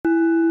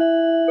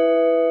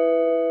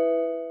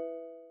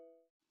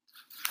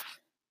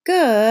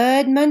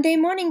Good Monday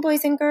morning,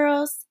 boys and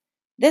girls.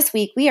 This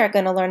week we are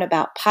going to learn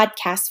about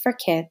podcasts for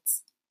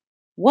kids.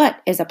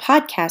 What is a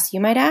podcast, you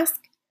might ask?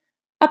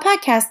 A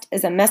podcast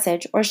is a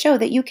message or show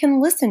that you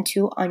can listen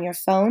to on your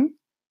phone,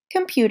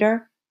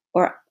 computer,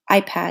 or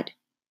iPad.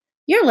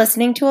 You're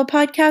listening to a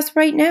podcast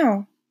right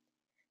now.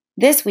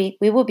 This week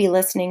we will be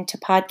listening to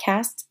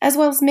podcasts as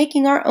well as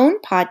making our own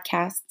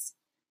podcasts.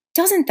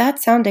 Doesn't that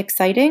sound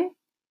exciting?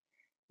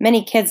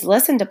 Many kids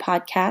listen to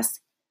podcasts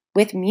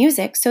with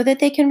music so that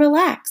they can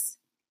relax.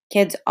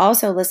 Kids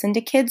also listen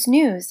to Kids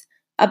News,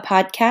 a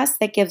podcast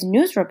that gives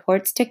news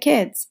reports to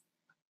kids.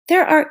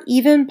 There are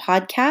even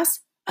podcasts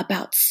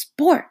about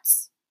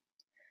sports.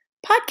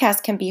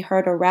 Podcasts can be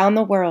heard around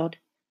the world.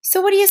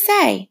 So what do you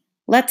say?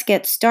 Let's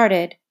get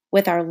started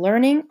with our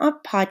learning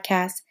of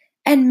podcasts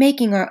and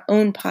making our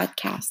own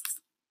podcasts.